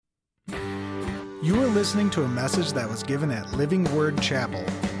You are listening to a message that was given at Living Word Chapel,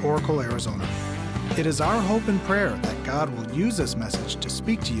 Oracle, Arizona. It is our hope and prayer that God will use this message to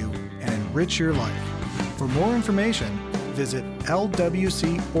speak to you and enrich your life. For more information, visit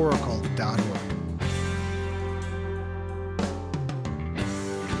lwcoracle.org.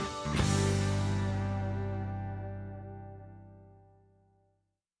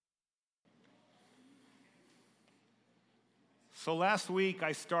 So last week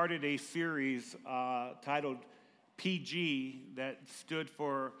I started a series titled PG that stood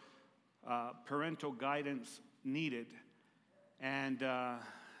for Parental Guidance Needed, and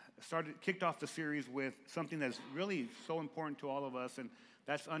kicked off the series with something that's really so important to all of us, and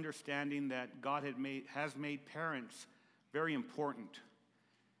that's understanding that God has made parents very important.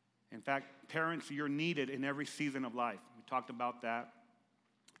 In fact, parents, you're needed in every season of life. We talked about that,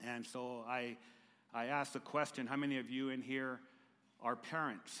 and so I asked the question: how many of you in here are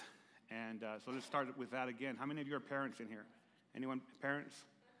parents? And so let's start with that again. How many of you are parents in here? Anyone parents?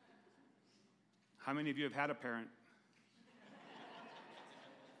 How many of you have had a parent?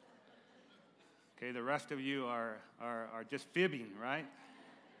 Okay, the rest of you are just fibbing, right?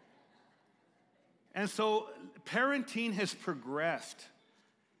 And so parenting has progressed,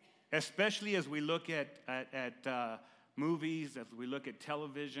 especially as we look at movies, as we look at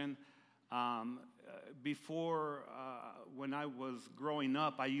television. Before, when I was growing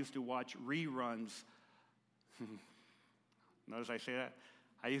up, I used to watch reruns. Notice I say that?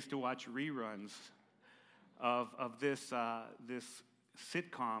 I used to watch reruns of this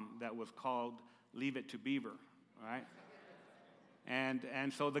sitcom that was called Leave It to Beaver, right?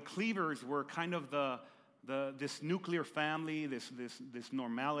 And so the Cleavers were kind of this nuclear family, this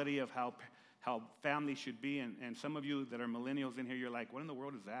normality of how family should be, and some of you that are millennials in here, you're like, what in the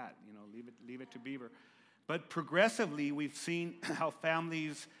world is that? You know, leave it to Beaver. But progressively, we've seen how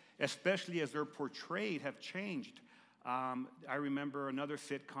families, especially as they're portrayed, have changed. I remember another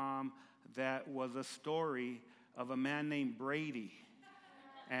sitcom that was a story of a man named Brady,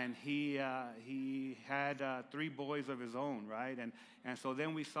 and he had 3 boys of his own, right? And so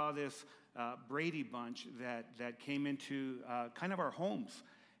then we saw this Brady Bunch that came into kind of our homes.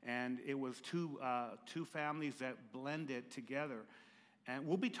 And it was two families that blended together. And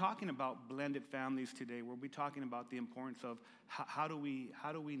we'll be talking about blended families today. We'll be talking about the importance of how do we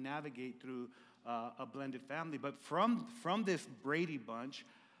navigate through a blended family. But from this Brady Bunch,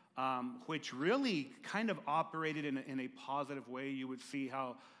 which really kind of operated in a positive way, you would see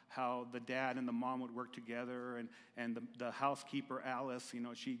how the dad and the mom would work together, and the housekeeper, Alice, you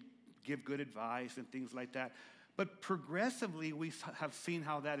know, she'd give good advice and things like that. But progressively, we have seen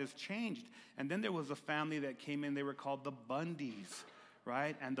how that has changed. And then there was a family that came in. They were called the Bundys,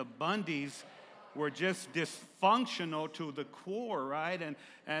 right? And the Bundys were just dysfunctional to the core, right?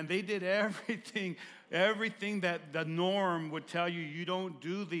 And they did everything that the norm would tell you. You don't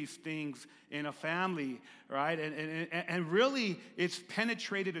do these things in a family, right? And really, it's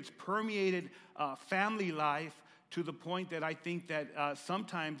penetrated, it's permeated family life to the point that I think that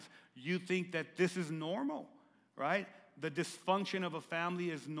sometimes you think that this is normal. Right? The dysfunction of a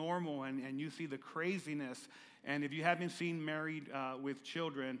family is normal, and you see the craziness. And if you haven't seen Married with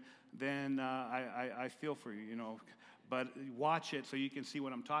Children, then I feel for you, you know. But watch it so you can see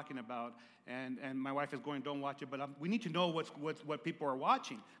what I'm talking about. And my wife is going, don't watch it, but we need to know what people are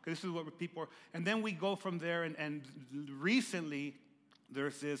watching, because this is what people are. And then we go from there, and recently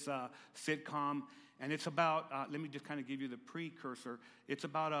there's this sitcom, and it's about, let me just kind of give you the precursor. It's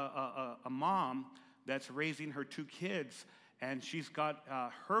about a mom that's raising her 2 kids, and she's got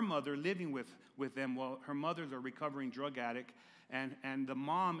her mother living with them. Well, her mother's a recovering drug addict, and the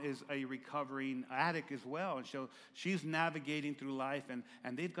mom is a recovering addict as well. And so she's navigating through life, and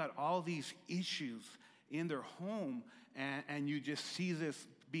they've got all these issues in their home, and you just see this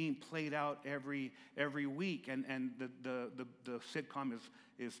being played out every week. And the sitcom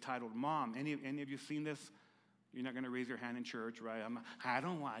is titled Mom. Any of you seen this? You're not going to raise your hand in church, right? I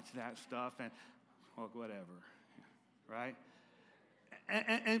don't watch that stuff, and well, whatever, right?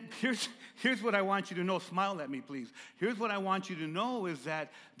 And here's what I want you to know. Smile at me, please. Here's what I want you to know is that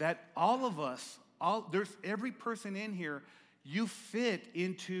all of us, there's every person in here, you fit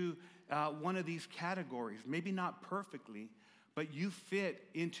into one of these categories. Maybe not perfectly, but you fit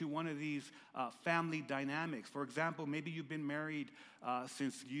into one of these family dynamics. For example, maybe you've been married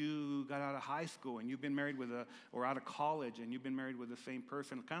since you got out of high school, and you've been married or out of college, and you've been married with the same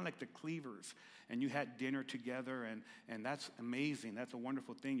person, kind of like the Cleavers, and you had dinner together, and that's amazing. That's a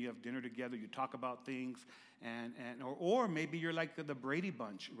wonderful thing. You have dinner together, you talk about things, or maybe you're like the Brady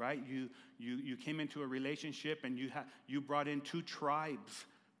Bunch, right? You came into a relationship, and you brought in 2 tribes,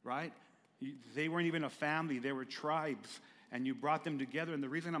 right? They weren't even a family. They were tribes. And you brought them together. And the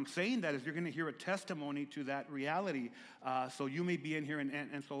reason I'm saying that is you're going to hear a testimony to that reality. So you may be in here,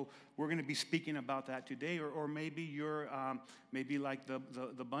 and so we're going to be speaking about that today. Or maybe you're maybe like the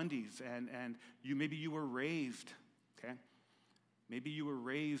Bundys, and maybe you were raised, okay? Maybe you were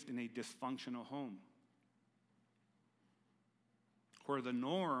raised in a dysfunctional home where the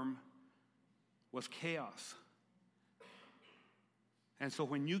norm was chaos. And so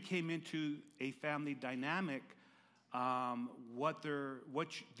when you came into a family dynamic, the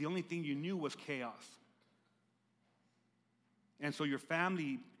only thing you knew was chaos. And so your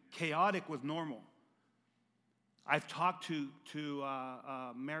family, chaotic was normal. I've talked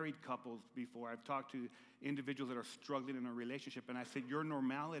to married couples before. I've talked to individuals that are struggling in a relationship, and I said, your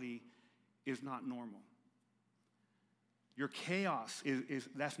normality is not normal. Your chaos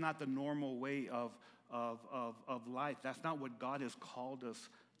that's not the normal way of life. That's not what God has called us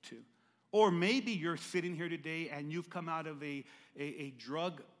to. Or maybe you're sitting here today and you've come out of a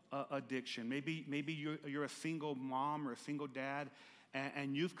drug addiction. Maybe you're a single mom or a single dad,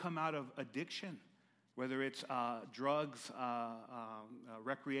 and you've come out of addiction, whether it's drugs,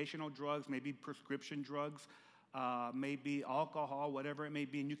 recreational drugs, maybe prescription drugs, maybe alcohol, whatever it may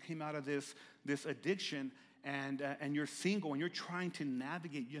be, and you came out of this addiction. And you're single and you're trying to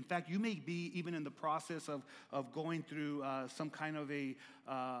navigate. In fact, you may be even in the process of going through some kind of a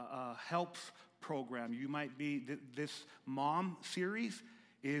helps program. You might be, this mom series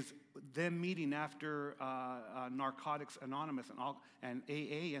is them meeting after Narcotics Anonymous and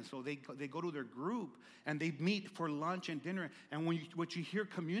AA. And so they go to their group and they meet for lunch and dinner. And what you hear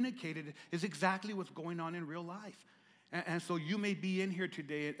communicated is exactly what's going on in real life. And so you may be in here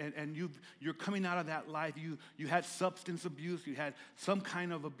today, and you're coming out of that life. You had substance abuse, you had some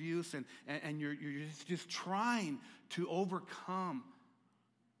kind of abuse, and you're just trying to overcome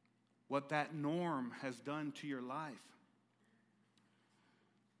what that norm has done to your life.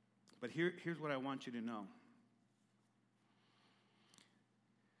 But here's what I want you to know.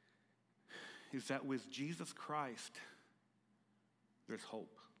 Is that with Jesus Christ, there's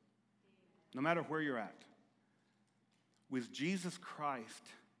hope. No matter where you're at. With Jesus Christ,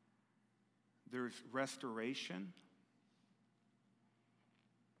 there's restoration,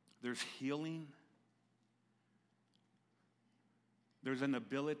 there's healing, there's an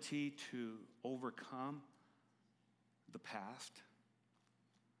ability to overcome the past,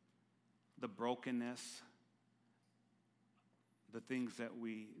 the brokenness, the things that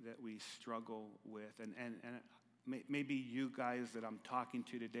we struggle with. And maybe you guys that I'm talking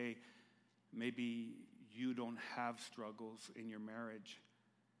to today, maybe you don't have struggles in your marriage.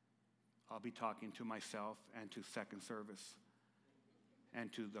 I'll be talking to myself and to Second Service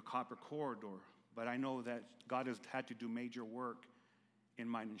and to the Copper Corridor. But I know that God has had to do major work in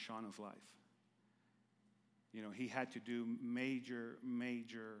mine and Shauna's life. You know, he had to do major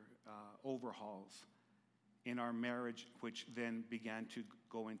overhauls in our marriage, which then began to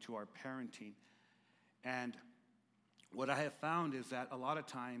go into our parenting. And what I have found is that a lot of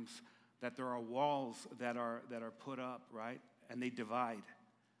times that there are walls that are put up, right? And they divide.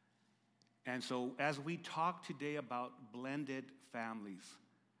 And so as we talk today about blended families,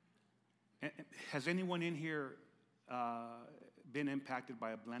 has anyone in here been impacted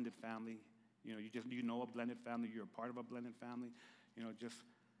by a blended family? You know, you know a blended family, you're a part of a blended family, you know, just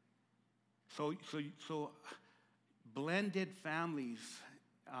so blended families,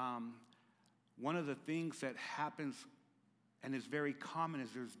 one of the things that happens and is very common is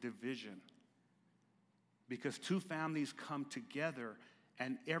there's division. Because two families come together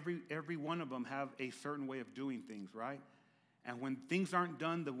and every one of them have a certain way of doing things, right? And when things aren't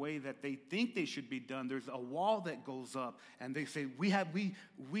done the way that they think they should be done, there's a wall that goes up and they say, we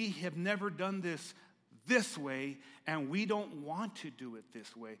have never done this way, and we don't want to do it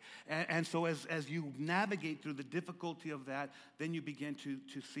this way. And so as you navigate through the difficulty of that, then you begin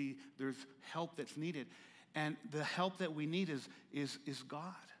to see there's help that's needed. And the help that we need is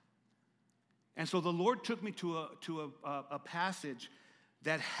God. And so the Lord took me to a passage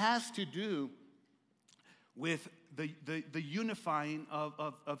that has to do with the unifying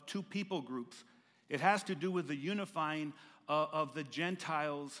of two people groups. It has to do with the unifying of the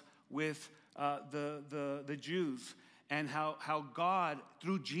Gentiles with the Jews, and how God,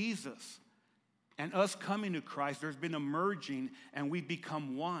 through Jesus and us coming to Christ, there's been a merging and we've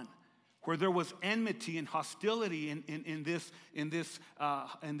become one. Where there was enmity and hostility in this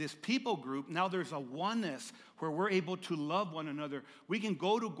people group, now there's a oneness where we're able to love one another. We can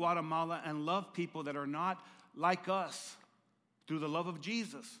go to Guatemala and love people that are not like us through the love of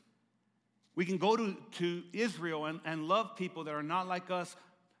Jesus. We can go to Israel and love people that are not like us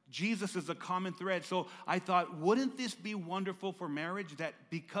Jesus is a common thread. So I thought, wouldn't this be wonderful for marriage, that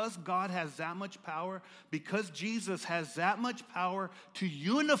because God has that much power, because Jesus has that much power to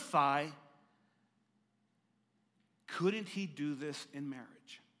unify, couldn't he do this in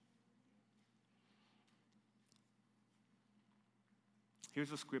marriage?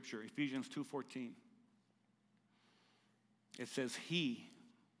 Here's a scripture, Ephesians 2:14. It says,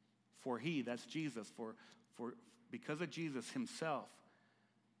 that's Jesus, because of Jesus himself,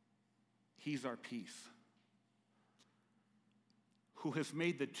 he's our peace, who has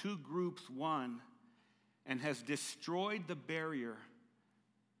made the two groups one and has destroyed the barrier,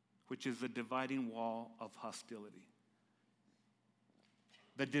 which is the dividing wall of hostility.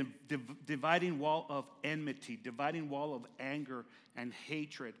 The dividing wall of enmity, dividing wall of anger and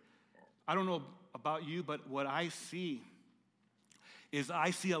hatred. I don't know about you, but what I see is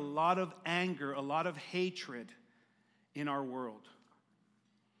I see a lot of anger, a lot of hatred in our world.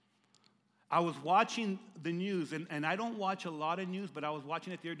 I was watching the news, and I don't watch a lot of news, but I was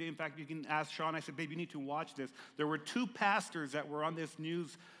watching it the other day. In fact, you can ask Sean. I said, babe, you need to watch this. There were two pastors that were on this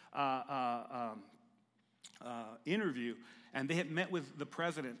news interview, and they had met with the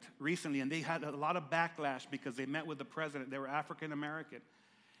president recently, and they had a lot of backlash because they met with the president. They were African American.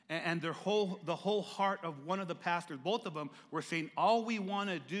 And the whole heart of one of the pastors, both of them, were saying, all we want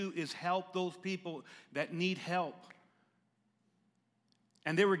to do is help those people that need help.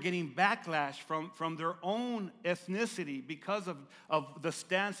 And they were getting backlash from their own ethnicity because of the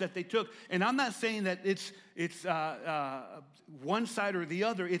stance that they took. And I'm not saying that it's one side or the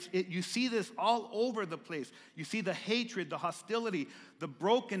other. You see this all over the place. You see the hatred, the hostility, the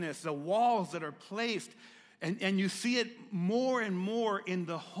brokenness, the walls that are placed. And you see it more and more in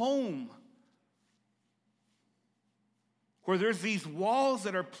the home, where there's these walls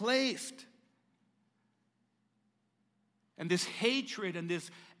that are placed. And this hatred and this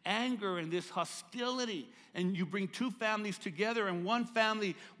anger and this hostility. And you bring two families together, and one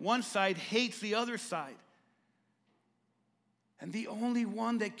family, one side hates the other side. And the only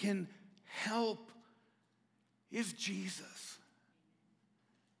one that can help is Jesus.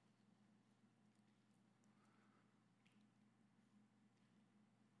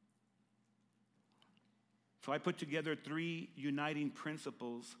 So I put together 3 uniting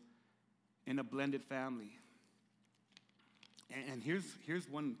principles in a blended family. And here's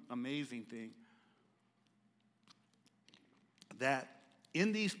one amazing thing. That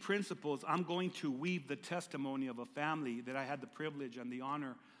in these principles, I'm going to weave the testimony of a family that I had the privilege and the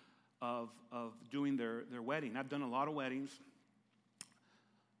honor of doing their wedding. I've done a lot of weddings.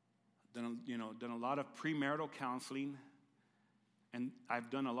 Done a lot of premarital counseling. And I've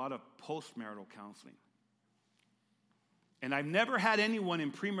done a lot of postmarital counseling. And I've never had anyone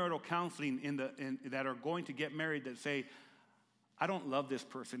in premarital counseling that are going to get married that say, I don't love this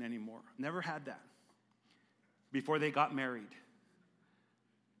person anymore. Never had that before they got married.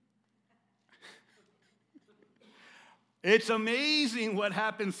 It's amazing what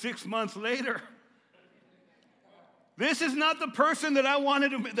happens 6 months later. This is not the person that I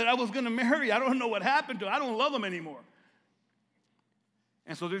was going to marry. I don't know what happened to him. I don't love him anymore.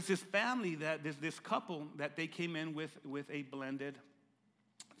 And so there's this family, this couple that they came in with a blended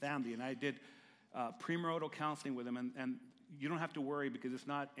family. And I did premarital counseling with them. And you don't have to worry, because it's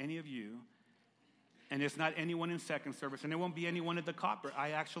not any of you. And it's not anyone in second service. And there won't be anyone at the copper.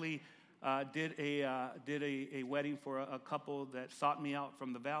 I actually did a wedding for a couple that sought me out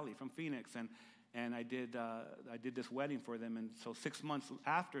from the valley, from Phoenix. And I did this wedding for them. And so 6 months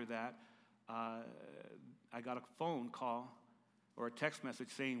after that, I got a phone call or a text message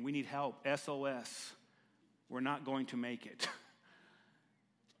saying, we need help, SOS. We're not going to make it.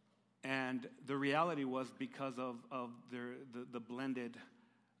 And the reality was because of the blended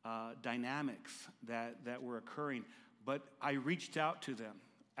dynamics that were occurring. But I reached out to them.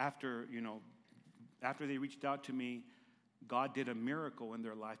 After they reached out to me, God did a miracle in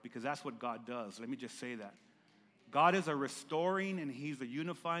their life, because that's what God does. Let me just say that. God is a restoring, and he's a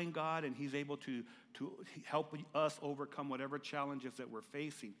unifying God, and he's able to help us overcome whatever challenges that we're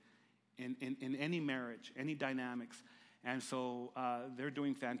facing in any marriage, any dynamics. And so they're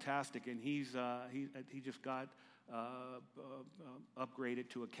doing fantastic, and he just got upgraded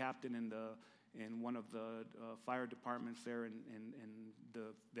to a captain in one of the fire departments there in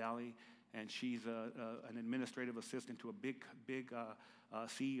the valley, and she's an administrative assistant to a big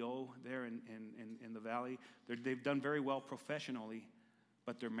CEO there in the valley. They've done very well professionally,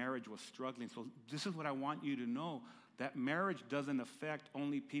 but their marriage was struggling. So this is what I want you to know, that marriage doesn't affect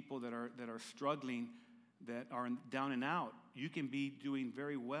only people that are struggling, that are down and out. You can be doing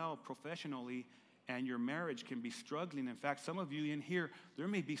very well professionally and your marriage can be struggling. In fact, some of you in here, there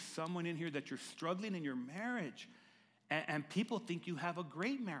may be someone in here that you're struggling in your marriage, and people think you have a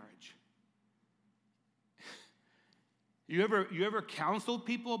great marriage. You ever counseled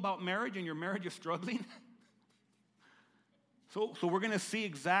people about marriage and your marriage is struggling? So we're going to see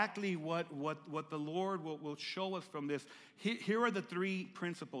exactly what the Lord will show us from this. Here are the three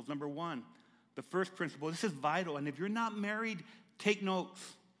principles. Number one, the first principle, this is vital. And if you're not married, take notes.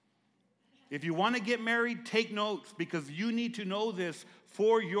 If you want to get married, take notes, because you need to know this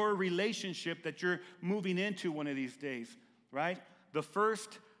for your relationship that you're moving into one of these days, right? The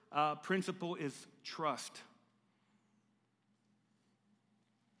first principle is trust.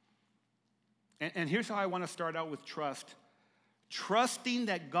 And here's how I want to start out with trust. Trusting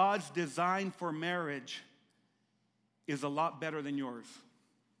that God's design for marriage is a lot better than yours.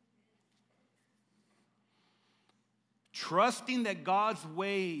 Trusting that God's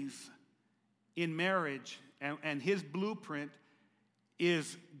ways in marriage and his blueprint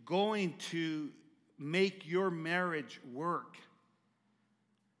is going to make your marriage work.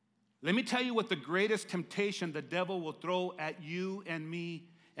 Let me tell you what the greatest temptation the devil will throw at you and me,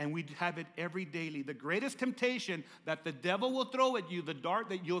 and we have it every daily. The greatest temptation that the devil will throw at you, the dart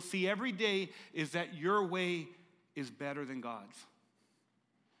that you'll see every day, is that your way is better than God's.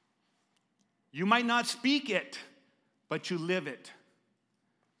 You might not speak it, but you live it.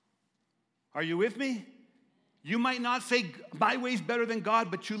 Are you with me? You might not say, my way's better than God,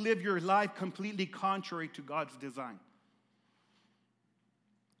 but you live your life completely contrary to God's design.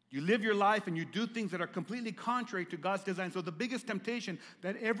 You live your life and you do things that are completely contrary to God's design. So the biggest temptation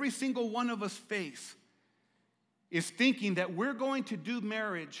that every single one of us face is thinking that we're going to do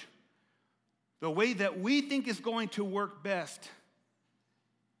marriage the way that we think is going to work best.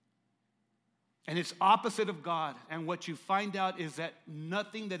 And it's opposite of God. And what you find out is that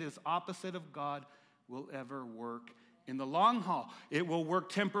nothing that is opposite of God will ever work in the long haul. It will work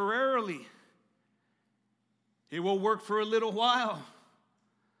temporarily. It will work for a little while.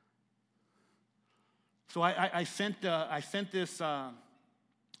 So I sent this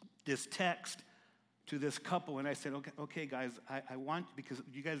text to this couple, and I said, okay, guys, I want, because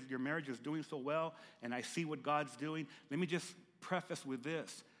you guys, your marriage is doing so well, and I see what God's doing. Let me just preface with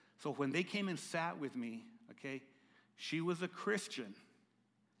this. So when they came and sat with me, okay, she was a Christian,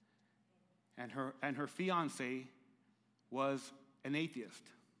 and her fiance was an atheist.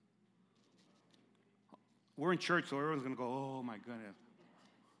 We're in church, so everyone's going to go, oh my goodness.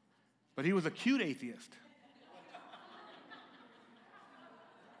 But he was a cute atheist.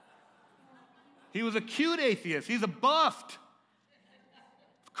 He was a cute atheist. He's a buffed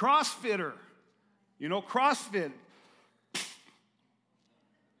CrossFitter. You know, CrossFit.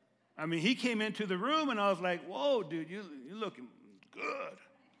 I mean, he came into the room and I was like, whoa, dude, you're looking good.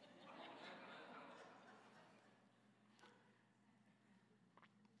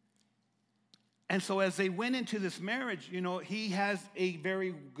 And so as they went into this marriage, you know, he has a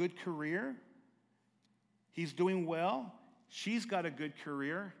very good career. He's doing well. She's got a good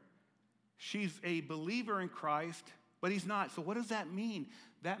career. She's a believer in Christ, but he's not. So what does that mean?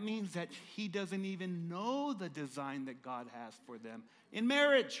 That means that he doesn't even know the design that God has for them in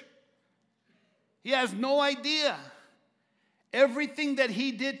marriage. He has no idea. Everything that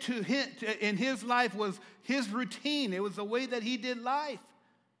he did to him in his life was his routine. It was the way that he did life.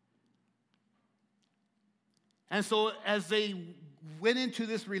 And so as they went into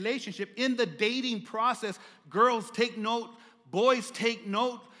this relationship, in the dating process, girls take note, boys take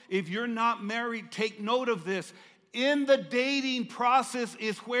note. If you're not married, take note of this. In the dating process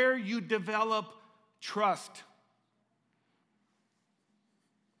is where you develop trust.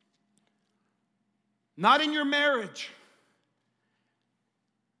 Not in your marriage.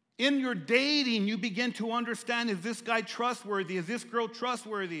 In your dating, you begin to understand, is this guy trustworthy? Is this girl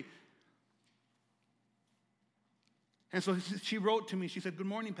trustworthy? And so she wrote to me. She said, good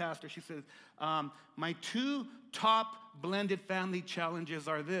morning, Pastor. She said, my two top blended family challenges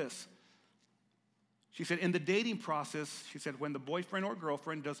are this. She said, in the dating process, she said, when the boyfriend or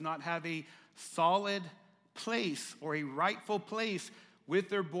girlfriend does not have a solid place or a rightful place with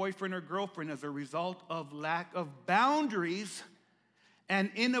their boyfriend or girlfriend as a result of lack of boundaries and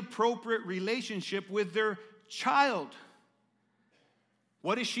inappropriate relationship with their child.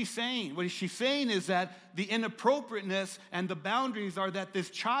 What is she saying? What she's saying is that the inappropriateness and the boundaries are that this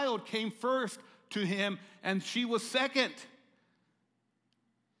child came first to him and she was second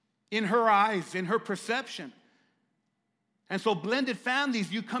in her eyes, in her perception. And so blended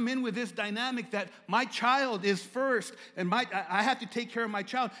families, you come in with this dynamic that my child is first and I have to take care of my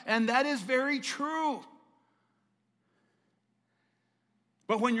child. And that is very true.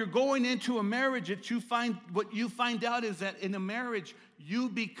 But when you're going into a marriage, what you find out is that in a marriage, you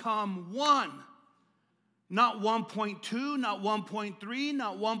become one. Not 1.2, not 1.3,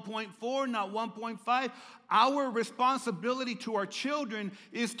 not 1.4, not 1.5. Our responsibility to our children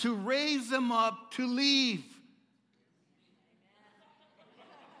is to raise them up to leave.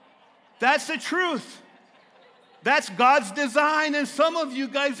 That's the truth. That's God's design. And some of you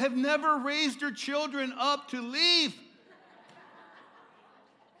guys have never raised your children up to leave.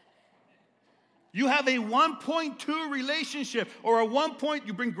 You have a 1.2 relationship, or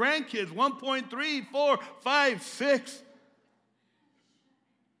you bring grandkids, 1.3, 4, 5, 6.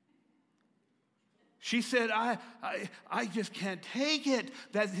 She said, I just can't take it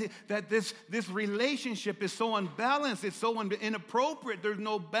that this relationship is so unbalanced, it's so inappropriate. There's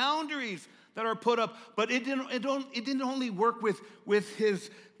no boundaries that are put up. But it didn't only work with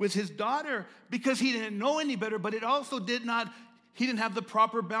his daughter because he didn't know any better, but it also he didn't have the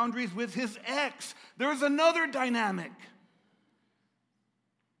proper boundaries with his ex. There's another dynamic.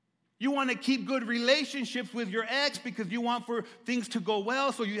 You want to keep good relationships with your ex because you want for things to go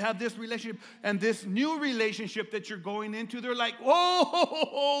well, so you have this relationship. And this new relationship that you're going into, they're like, oh,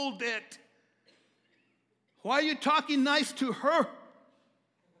 hold it. Why are you talking nice to her?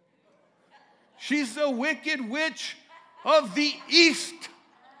 She's the wicked witch of the East.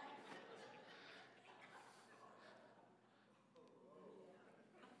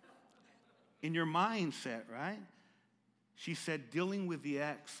 In your mindset, right? She said dealing with the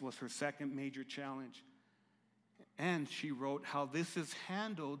ex was her second major challenge. And she wrote, how this is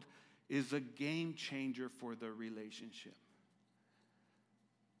handled is a game changer for the relationship.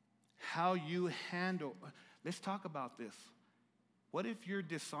 How you handle, let's talk about this. What if you're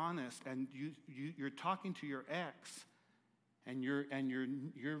dishonest and you're talking to your ex and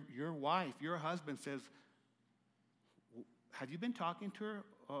your wife, your husband says, have you been talking to her?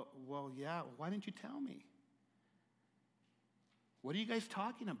 Well, yeah. Why didn't you tell me? What are you guys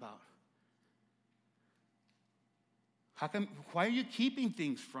talking about? Why are you keeping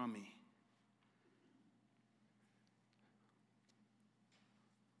things from me?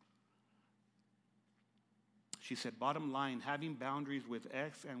 She said, bottom line, having boundaries with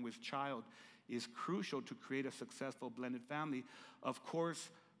ex and with child is crucial to create a successful blended family. Of course,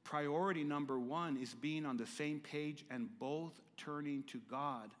 priority number one is being on the same page and both turning to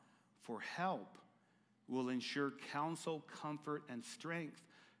God for help will ensure counsel, comfort, and strength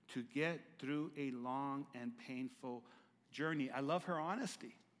to get through a long and painful journey. I love her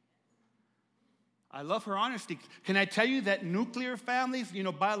honesty. Can I tell you that nuclear families,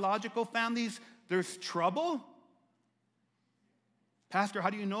 biological families, there's trouble? Pastor, how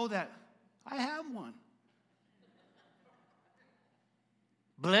do you know that? I have one.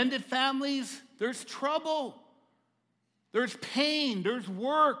 Blended families, there's trouble. There's pain. There's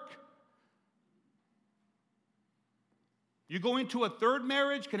work. You go into a third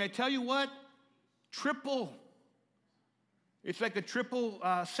marriage, can I tell you what? Triple. It's like a triple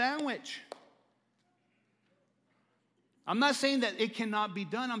sandwich. I'm not saying that it cannot be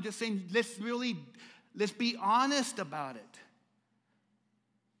done. I'm just saying let's be honest about it.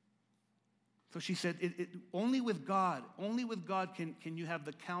 So she said, only with God can you have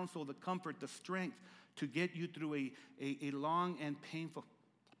the counsel, the comfort, the strength to get you through a long and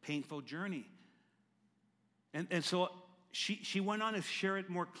painful journey. And so she went on to share it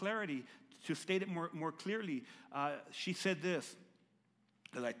more clarity, to state it more clearly. She said this,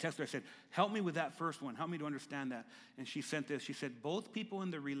 because I texted her, I said, help me with that first one. Help me to understand that. And she sent this. She said, both people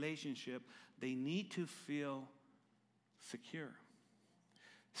in the relationship, they need to feel secure.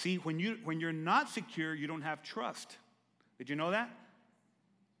 See, when you're not secure, you don't have trust. Did you know that?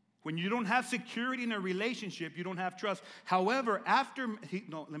 When you don't have security in a relationship, you don't have trust. However,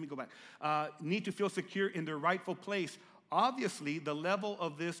 need to feel secure in their rightful place. Obviously, the level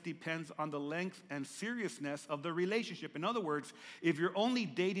of this depends on the length and seriousness of the relationship. In other words, if you're only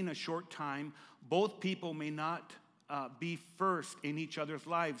dating a short time, both people may not be first in each other's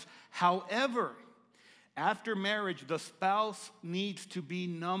lives. However, after marriage, the spouse needs to be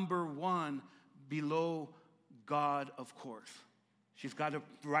number one below God, of course. She's got the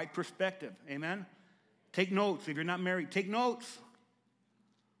right perspective. Amen? Take notes. If you're not married, take notes.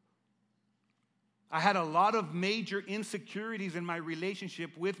 I had a lot of major insecurities in my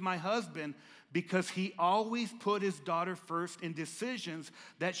relationship with my husband because he always put his daughter first in decisions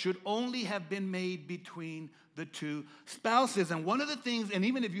that should only have been made between the two spouses. And one of the things, and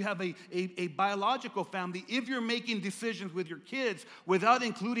even if you have a biological family, if you're making decisions with your kids without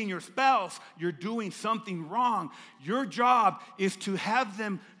including your spouse, you're doing something wrong. Your job is to have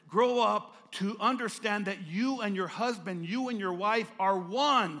them grow up to understand that you and your husband, you and your wife are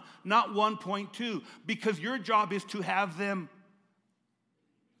one, not 1.2, because your job is to have them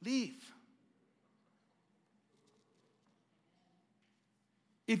leave.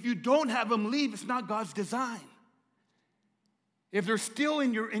 If you don't have them leave, it's not God's design. If they're still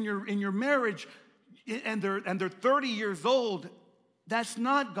in your marriage and they're 30 years old, that's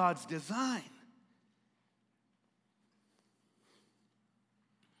not God's design.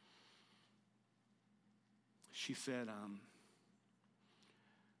 She said,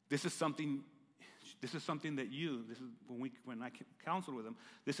 this is something that when I counseled with him,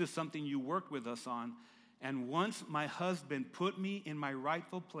 this is something you worked with us on. And once my husband put me in my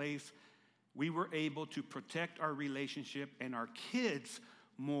rightful place, we were able to protect our relationship and our kids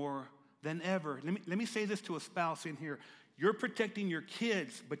more than ever. Let me say this to a spouse in here. You're protecting your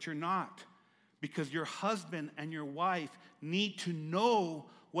kids, but you're not. Because your husband and your wife need to know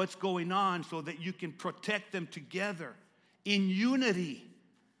what's going on so that you can protect them together in unity.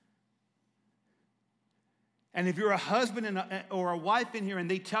 And if you're a husband or a wife in here and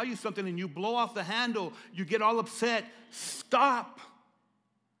they tell you something and you blow off the handle, you get all upset, stop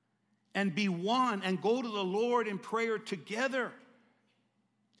and be one and go to the Lord in prayer together.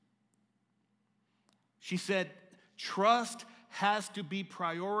 She said, trust has to be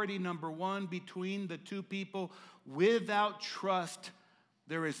priority number one between the two people. Without trust,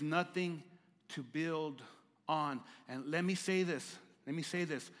 there is nothing to build on. And let me say this.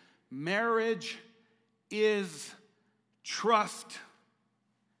 Marriage is trust.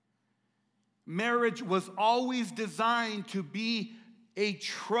 Marriage was always designed to be a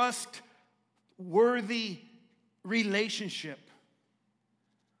trustworthy relationship.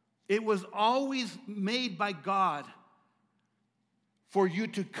 It was always made by God for you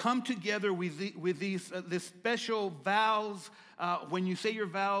to come together with these special vows. When you say your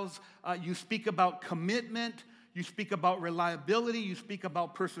vows, you speak about commitment, you speak about reliability, you speak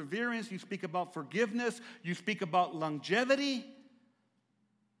about perseverance, you speak about forgiveness, you speak about longevity.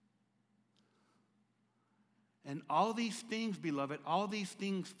 And all these things, beloved, all these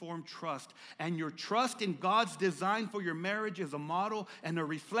things form trust. And your trust in God's design for your marriage is a model and a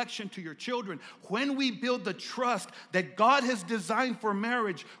reflection to your children. When we build the trust that God has designed for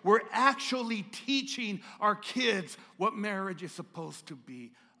marriage, we're actually teaching our kids what marriage is supposed to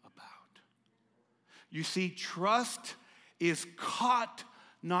be about. You see, trust is caught,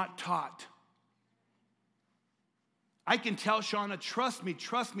 not taught. I can tell Shauna, trust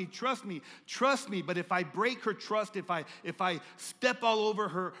me. But if I break her trust, if I step all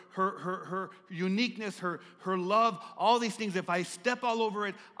over her uniqueness, her love, all these things, if I step all over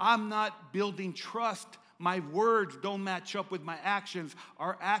it, I'm not building trust. My words don't match up with my actions.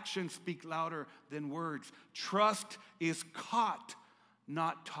 Our actions speak louder than words. Trust is caught,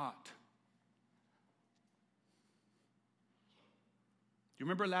 not taught. You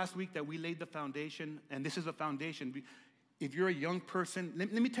remember last week that we laid the foundation, and this is a foundation. If you're a young person,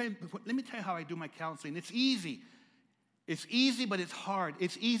 let me tell you how I do my counseling. It's easy. It's easy, but it's hard.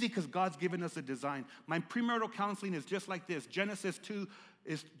 It's easy because God's given us a design. My premarital counseling is just like this. Genesis 2.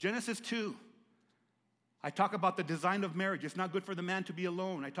 I talk about the design of marriage. It's not good for the man to be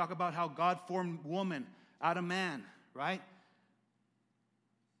alone. I talk about how God formed woman out of man, right?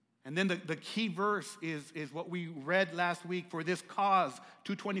 And then the key verse is what we read last week. For this cause,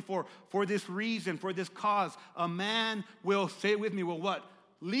 2:24, for this reason, for this cause, a man will, say it with me, will what?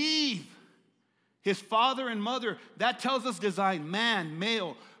 Leave his father and mother. That tells us design. Man,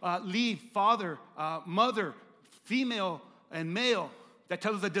 male, leave, father, mother, female, and male. That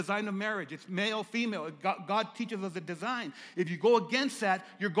tells us the design of marriage. It's male, female. God teaches us a design. If you go against that,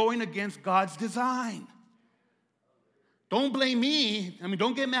 you're going against God's design. Don't blame me.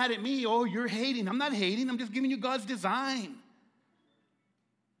 Don't get mad at me. Oh, you're hating. I'm not hating. I'm just giving you God's design.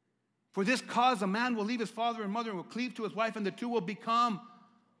 For this cause, a man will leave his father and mother and will cleave to his wife, and the two will become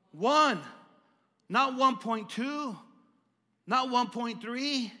one. Not 1.2, not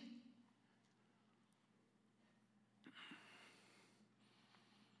 1.3.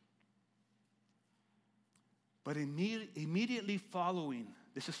 But immediately following,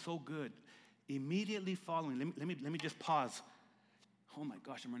 this is so good. Immediately following, let me just pause. Oh my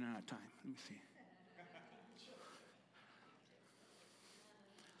gosh, I'm running out of time. Let me see.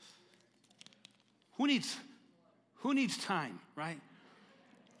 Who needs time, right?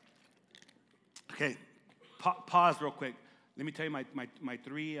 Okay, pause real quick. Let me tell you my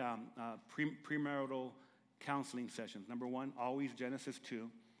three premarital counseling sessions. Number one, always Genesis 2,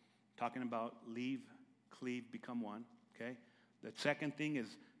 talking about leave, cleave, become one. Okay. The second thing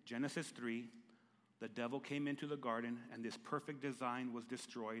is Genesis 3, the devil came into the garden, and this perfect design was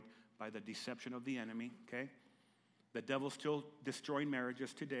destroyed by the deception of the enemy, okay? The devil's still destroying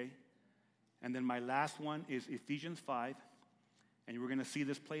marriages today. And then my last one is Ephesians 5, and we're going to see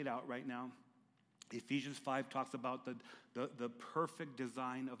this played out right now. Ephesians 5 talks about the perfect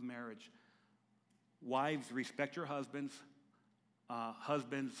design of marriage. Wives, respect your husbands.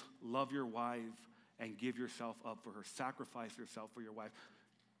 Husbands, love your wife and give yourself up for her. Sacrifice yourself for your wife.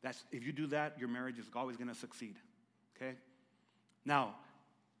 If you do that, your marriage is always going to succeed. Okay? Now,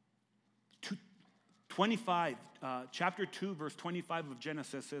 25, chapter 2, verse 25 of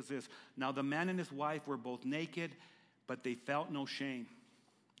Genesis says this. Now the man and his wife were both naked, but they felt no shame.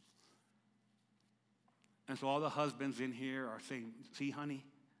 And so all the husbands in here are saying, see, honey,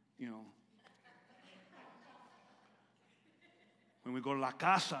 when we go to La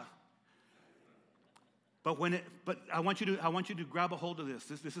Casa. But I want you to grab a hold of this.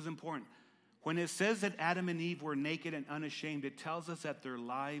 This is important. When it says that Adam and Eve were naked and unashamed, it tells us that their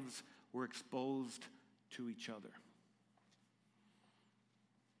lives were exposed to each other.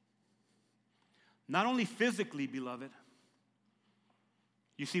 Not only physically, beloved.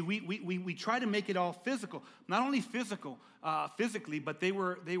 You see, we try to make it all physical. Not only physically, but they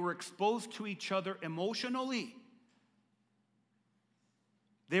were exposed to each other emotionally.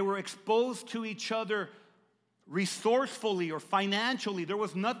 They were exposed to each other resourcefully or financially. There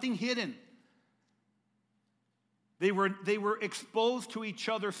was nothing hidden. They were exposed to each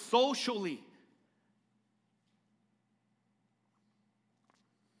other socially.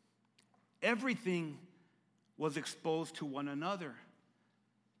 Everything was exposed to one another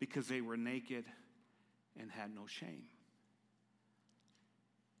because they were naked and had no shame.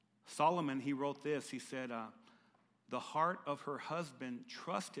 Solomon, he wrote this. He said, the heart of her husband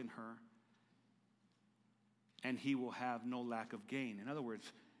trusts in her, and he will have no lack of gain. In other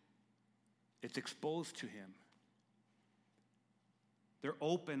words, it's exposed to him. They're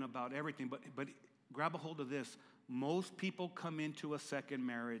open about everything, but grab a hold of this. Most people come into a second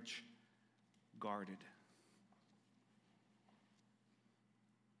marriage guarded.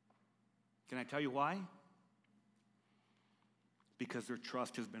 Can I tell you why? Because their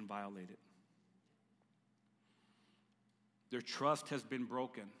trust has been violated. Their trust has been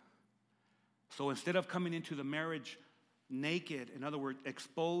broken. So instead of coming into the marriage naked, in other words,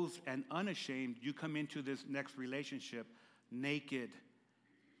 exposed and unashamed, you come into this next relationship naked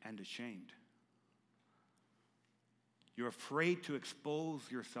and ashamed. You're afraid to expose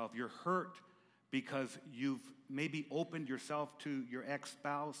yourself. You're hurt because you've maybe opened yourself to your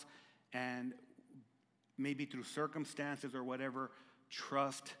ex-spouse, and maybe through circumstances or whatever,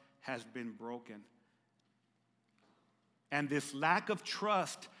 trust has been broken. And this lack of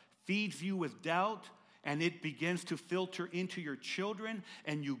trust feeds you with doubt, and it begins to filter into your children,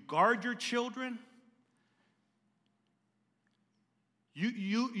 and you guard your children.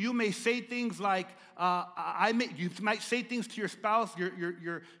 You may say things like, you might say things to your spouse,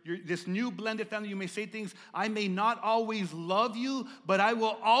 your this new blended family, you may say things, I may not always love you, but I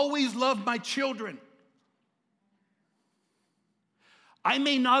will always love my children. I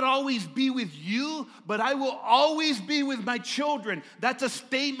may not always be with you, but I will always be with my children. That's a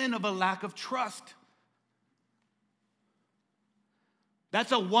statement of a lack of trust.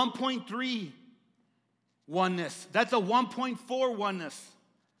 That's a 1.3 oneness. That's a 1.4 oneness.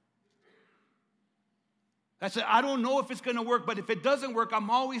 That's I don't know if it's going to work, but if it doesn't work,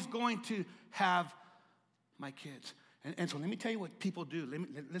 I'm always going to have my kids. And so let me tell you what people do.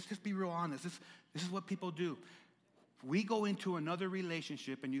 Let's just be real honest. This is what people do. We go into another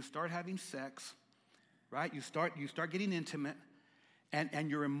relationship and you start having sex, right? You start getting intimate,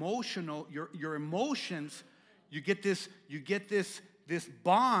 and your emotional, your emotions, you get this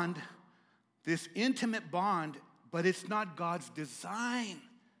bond, this intimate bond, but it's not God's design.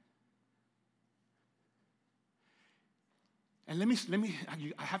 And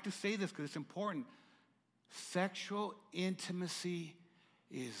I have to say this because it's important. Sexual intimacy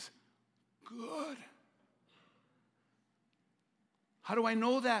is good. How do I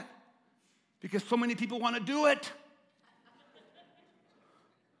know that? Because so many people want to do it.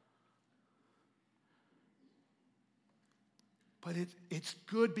 But it's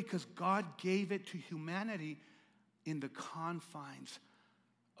good because God gave it to humanity in the confines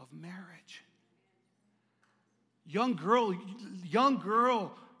of marriage. Young girl,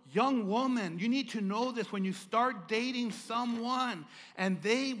 young woman, you need to know this. When you start dating someone and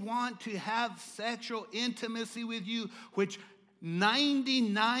they want to have sexual intimacy with you, which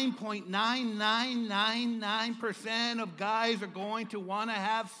 99.9999% of guys are going to want to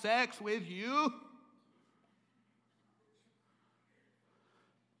have sex with you.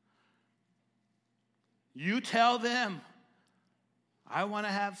 You tell them, I want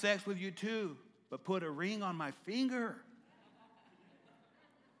to have sex with you too, but put a ring on my finger.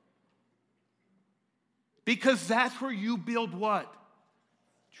 Because that's where you build what?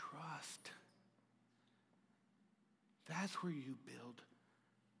 Trust. That's where you build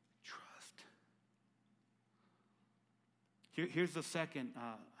trust. Here's the second,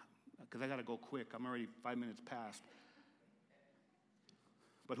 because I got to go quick. I'm already 5 minutes past.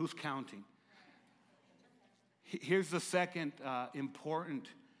 But who's counting? Here's the second important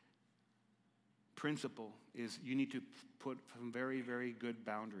principle is you need to put some very, very good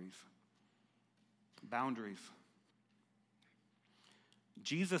boundaries. Boundaries.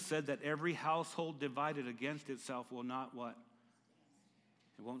 Jesus said that every household divided against itself will not what?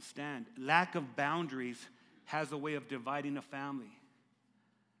 It won't stand. Lack of boundaries has a way of dividing a family.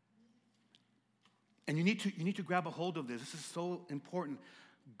 And you need to grab a hold of this. This is so important.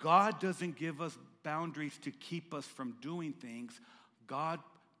 God doesn't give us boundaries to keep us from doing things. God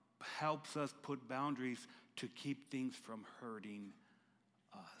helps us put boundaries to keep things from hurting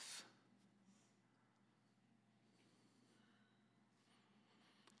us.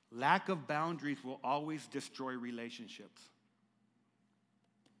 Lack of boundaries will always destroy relationships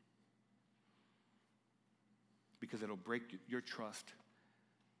because it'll break your trust.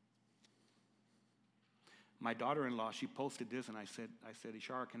 My daughter-in-law, she posted this, and I said,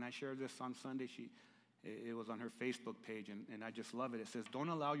 Ishara, can I share this on Sunday? It was on her Facebook page, and I just love it. It says, don't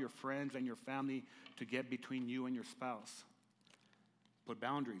allow your friends and your family to get between you and your spouse. Put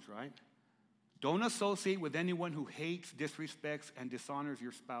boundaries, right? Don't associate with anyone who hates, disrespects, and dishonors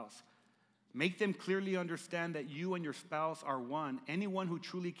your spouse. Make them clearly understand that you and your spouse are one. Anyone who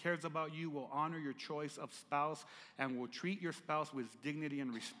truly cares about you will honor your choice of spouse and will treat your spouse with dignity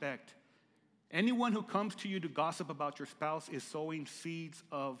and respect. Anyone who comes to you to gossip about your spouse is sowing seeds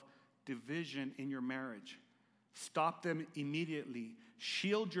of division in your marriage. Stop them immediately.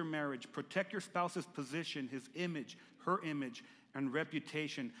 Shield your marriage. Protect your spouse's position, his image, her image, and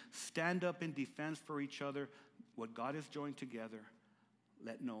reputation. Stand up in defense for each other. What God has joined together,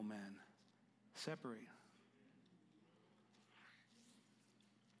 let no man separate.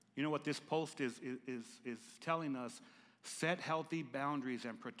 You know what this post is telling us? Set healthy boundaries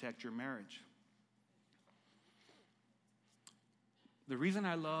and protect your marriage. The reason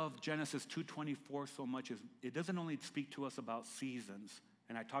I love Genesis 2:24 so much is it doesn't only speak to us about seasons,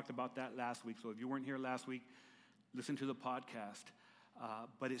 and I talked about that last week, so if you weren't here last week, listen to the podcast.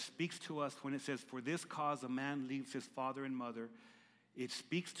 But it speaks to us when it says, for this cause a man leaves his father and mother. It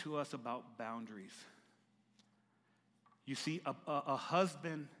speaks to us about boundaries. You see, a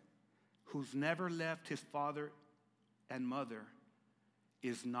husband who's never left his father and mother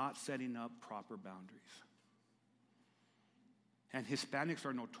is not setting up proper boundaries. And Hispanics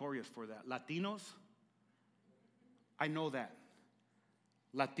are notorious for that. Latinos, I know that.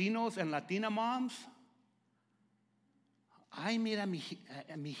 Latinos and Latina moms, ay, mira,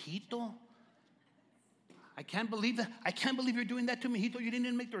 mijito. I can't believe that. I can't believe you're doing that to mijito. You didn't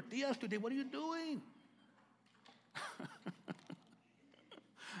even make tortillas today. What are you doing?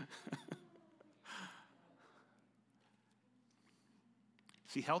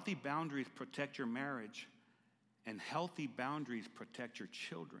 See, healthy boundaries protect your marriage, and healthy boundaries protect your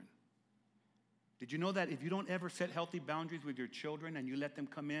children. Did you know that if you don't ever set healthy boundaries with your children and you let them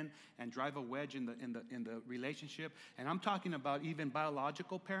come in and drive a wedge in the relationship, and I'm talking about even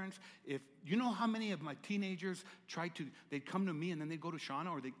biological parents, if you know how many of my teenagers they'd come to me and then they'd go to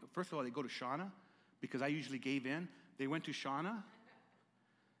Shauna, or first of all, they go to Shauna because I usually gave in. They went to Shauna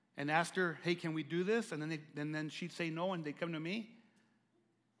and asked her, hey, can we do this? And then she'd say no, and they'd come to me.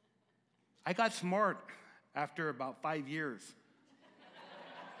 I got smart after about 5 years.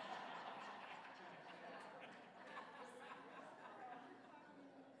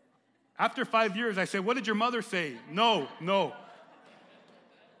 After 5 years, I said, what did your mother say? No.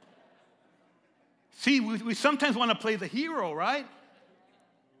 See, we sometimes want to play the hero, right?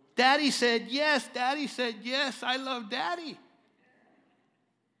 Daddy said yes, I love Daddy.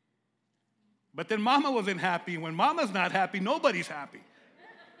 But then Mama wasn't happy. When Mama's not happy, nobody's happy.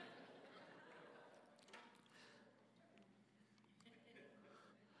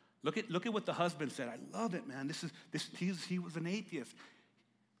 Look at what the husband said. I love it, man. He was an atheist.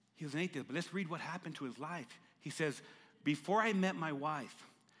 He was an atheist, but let's read what happened to his life. He says, before I met my wife,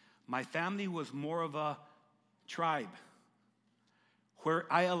 my family was more of a tribe where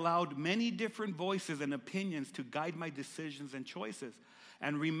I allowed many different voices and opinions to guide my decisions and choices.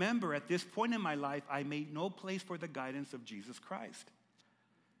 And remember, at this point in my life, I made no place for the guidance of Jesus Christ.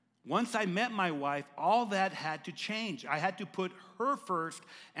 Once I met my wife, all that had to change. I had to put her first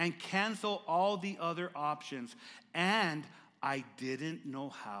and cancel all the other options. And I didn't know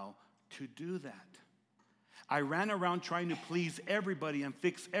how to do that. I ran around trying to please everybody and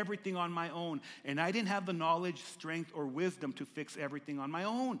fix everything on my own. And I didn't have the knowledge, strength, or wisdom to fix everything on my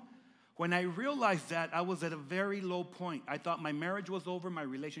own. When I realized that, I was at a very low point. I thought my marriage was over, my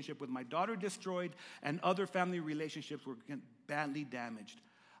relationship with my daughter destroyed, and other family relationships were badly damaged.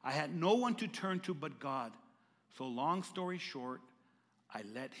 I had no one to turn to but God. So long story short, I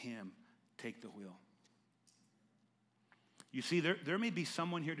let him take the wheel. You see, there may be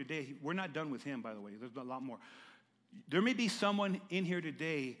someone here today. We're not done with him, by the way. There's a lot more. There may be someone in here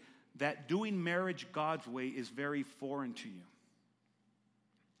today that doing marriage God's way is very foreign to you.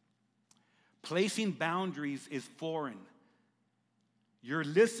 Placing boundaries is foreign. You're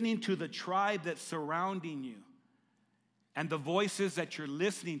listening to the tribe that's surrounding you. And the voices that you're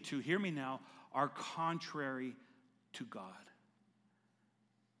listening to, hear me now, are contrary to God.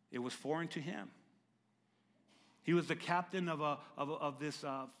 It was foreign to him. He was the captain of this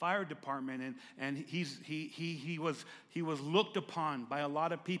fire department, and he was looked upon by a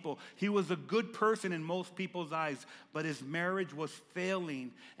lot of people. He was a good person in most people's eyes, but his marriage was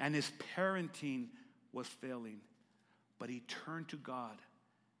failing, and his parenting was failing. But he turned to God,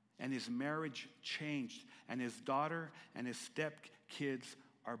 and his marriage changed, and his daughter and his stepkids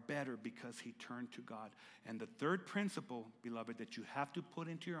are better because he turned to God. And the third principle, beloved, that you have to put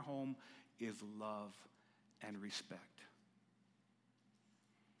into your home is love and respect.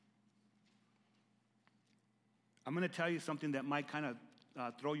 I'm going to tell you something that might kind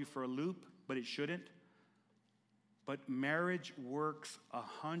of throw you for a loop, but it shouldn't. But marriage works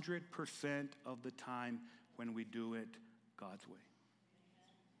 100% of the time when we do it God's way.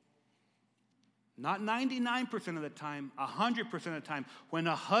 Not 99% of the time, 100% of the time. When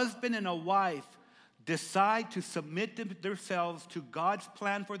a husband and a wife decide to submit themselves to God's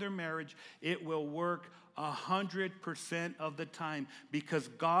plan for their marriage, it will work 100% of the time because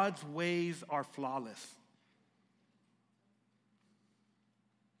God's ways are flawless.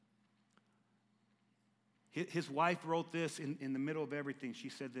 His wife wrote this in the middle of everything. She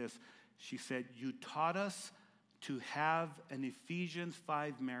said this. She said, "You taught us to have an Ephesians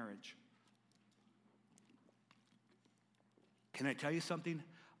 5 marriage." Can I tell you something?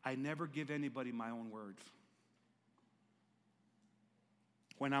 I never give anybody my own words.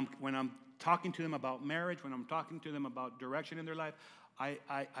 When I'm talking to them about marriage, when I'm talking to them about direction in their life,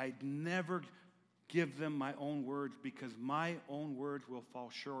 I never give them my own words because my own words will fall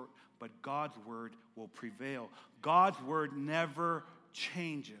short, but God's word will prevail. God's word never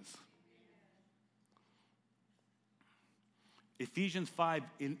changes. Ephesians 5,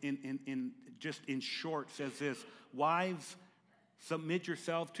 in short, says this: wives, submit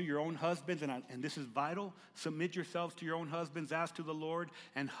yourselves to your own husbands, and this is vital. Submit yourselves to your own husbands as to the Lord.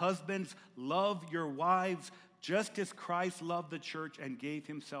 And husbands, love your wives just as Christ loved the church and gave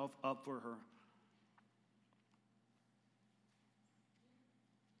himself up for her.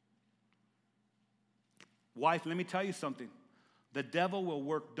 Wife, let me tell you something. The devil will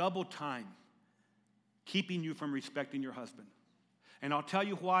work double time keeping you from respecting your husband. And I'll tell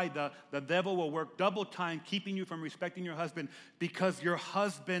you why the devil will work double time keeping you from respecting your husband, because your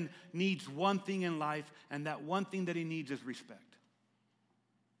husband needs one thing in life, and that one thing that he needs is respect.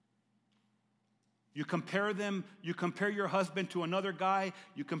 You compare your husband to another guy,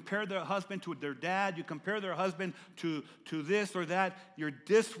 you compare their husband to their dad, you compare their husband to this or that, you're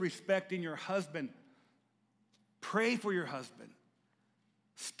disrespecting your husband. Pray for your husband.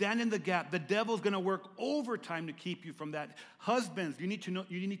 Stand in the gap. The devil's going to work overtime to keep you from that. Husbands, you need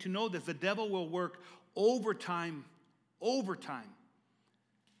to know this. The devil will work overtime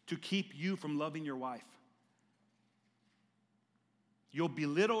to keep you from loving your wife. You'll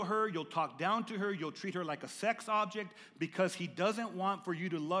belittle her, you'll talk down to her, you'll treat her like a sex object because he doesn't want for you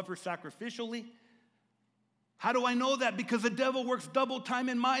to love her sacrificially. How do I know that? Because the devil works double time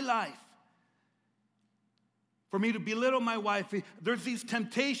in my life. For me to belittle my wife, there's these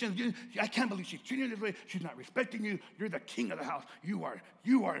temptations. I can't believe she's treating you this way. She's not respecting you. You're the king of the house. You are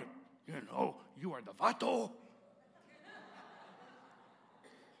the vato.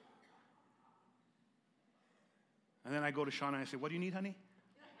 And then I go to Shauna and I say, "What do you need, honey?"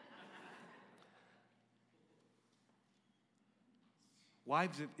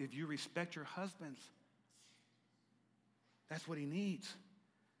 Wives, if you respect your husbands, that's what he needs.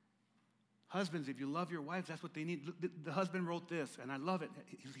 Husbands, if you love your wives, that's what they need. The husband wrote this, and I love it.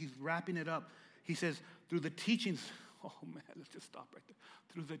 He's wrapping it up. He says, through the teachings, oh man, let's just stop right there.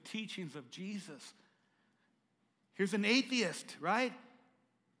 Through the teachings of Jesus. Here's an atheist, right?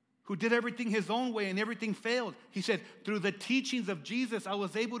 who did everything his own way and everything failed. He said, through the teachings of Jesus, I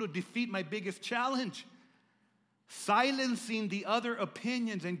was able to defeat my biggest challenge. Silencing the other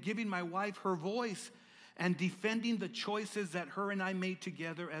opinions and giving my wife her voice and defending the choices that her and I made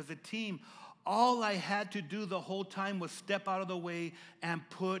together as a team. All I had to do the whole time was step out of the way and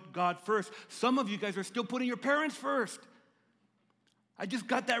put God first. Some of you guys are still putting your parents first. I just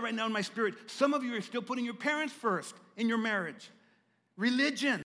got that right now in my spirit. Some of you are still putting your parents first in your marriage. Religion.